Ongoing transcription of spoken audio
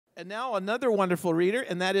And now another wonderful reader,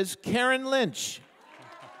 and that is Karen Lynch.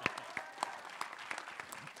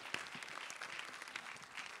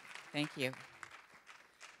 Thank you.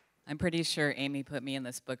 I'm pretty sure Amy put me in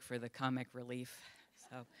this book for the comic relief,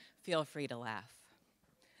 so feel free to laugh.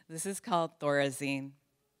 This is called Thorazine.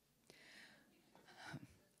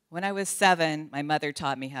 When I was 7, my mother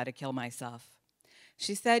taught me how to kill myself.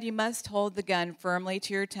 She said you must hold the gun firmly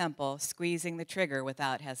to your temple, squeezing the trigger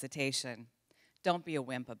without hesitation. Don't be a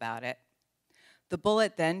wimp about it. The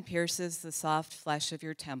bullet then pierces the soft flesh of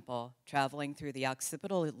your temple, traveling through the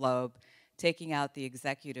occipital lobe, taking out the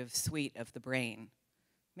executive suite of the brain.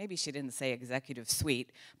 Maybe she didn't say executive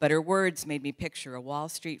suite, but her words made me picture a Wall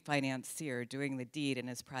Street financier doing the deed in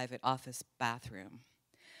his private office bathroom.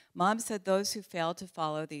 Mom said those who failed to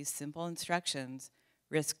follow these simple instructions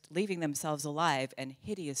risked leaving themselves alive and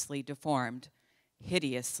hideously deformed.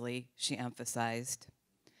 Hideously, she emphasized.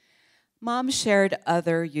 Mom shared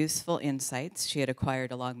other useful insights she had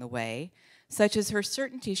acquired along the way, such as her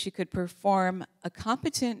certainty she could perform a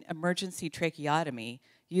competent emergency tracheotomy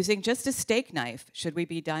using just a steak knife should we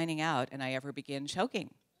be dining out and I ever begin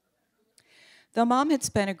choking. Though Mom had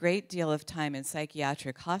spent a great deal of time in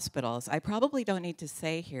psychiatric hospitals, I probably don't need to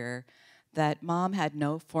say here that Mom had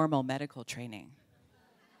no formal medical training.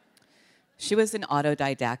 She was an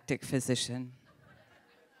autodidactic physician.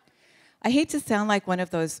 I hate to sound like one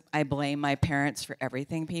of those I blame my parents for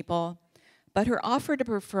everything people, but her offer to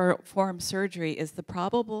perform surgery is the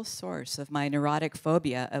probable source of my neurotic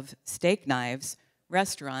phobia of steak knives,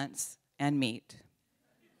 restaurants, and meat.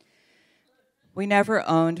 We never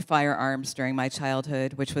owned firearms during my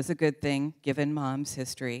childhood, which was a good thing given Mom's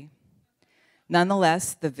history.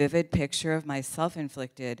 Nonetheless, the vivid picture of my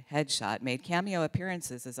self-inflicted headshot made cameo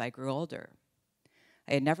appearances as I grew older.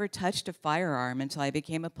 I had never touched a firearm until I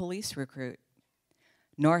became a police recruit,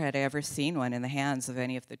 nor had I ever seen one in the hands of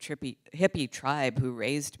any of the hippie tribe who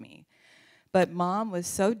raised me. But Mom was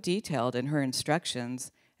so detailed in her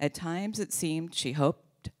instructions, at times it seemed she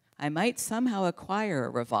hoped I might somehow acquire a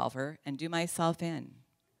revolver and do myself in.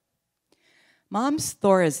 Mom's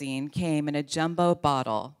Thorazine came in a jumbo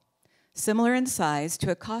bottle, similar in size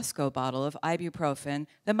to a Costco bottle of ibuprofen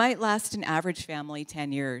that might last an average family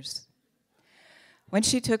 10 years. When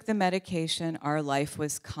she took the medication, our life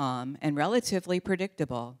was calm and relatively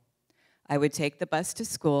predictable. I would take the bus to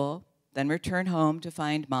school, then return home to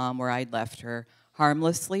find Mom where I'd left her,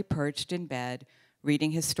 harmlessly perched in bed,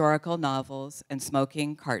 reading historical novels and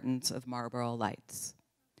smoking cartons of Marlboro Lights.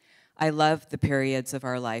 I loved the periods of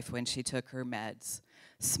our life when she took her meds,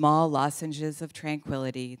 small lozenges of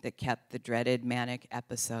tranquility that kept the dreaded manic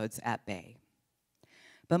episodes at bay.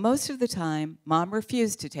 But most of the time, Mom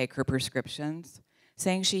refused to take her prescriptions,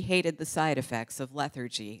 saying she hated the side effects of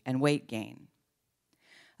lethargy and weight gain.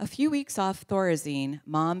 A few weeks off Thorazine,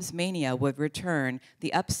 Mom's mania would return,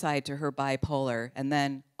 the upside to her bipolar, and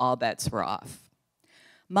then all bets were off.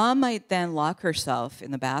 Mom might then lock herself in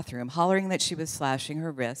the bathroom, hollering that she was slashing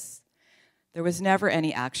her wrists. There was never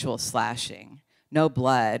any actual slashing, no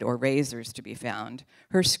blood or razors to be found.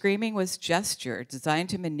 Her screaming was gesture designed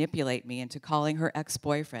to manipulate me into calling her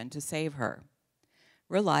ex-boyfriend to save her.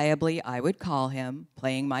 Reliably, I would call him,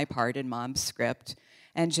 playing my part in Mom's script,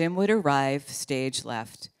 and Jim would arrive, stage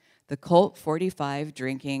left, the Colt 45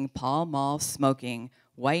 drinking, Pall Mall smoking,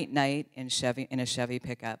 white knight in a Chevy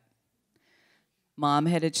pickup. Mom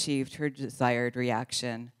had achieved her desired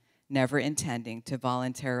reaction, never intending to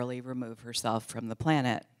voluntarily remove herself from the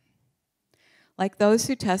planet. Like those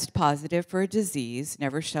who test positive for a disease,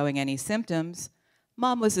 never showing any symptoms,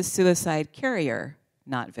 Mom was a suicide carrier,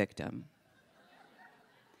 not victim.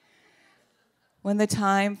 When the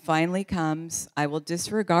time finally comes, I will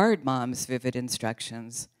disregard Mom's vivid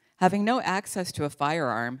instructions. Having no access to a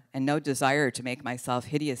firearm and no desire to make myself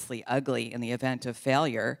hideously ugly in the event of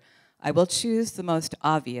failure, I will choose the most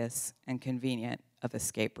obvious and convenient of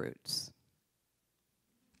escape routes.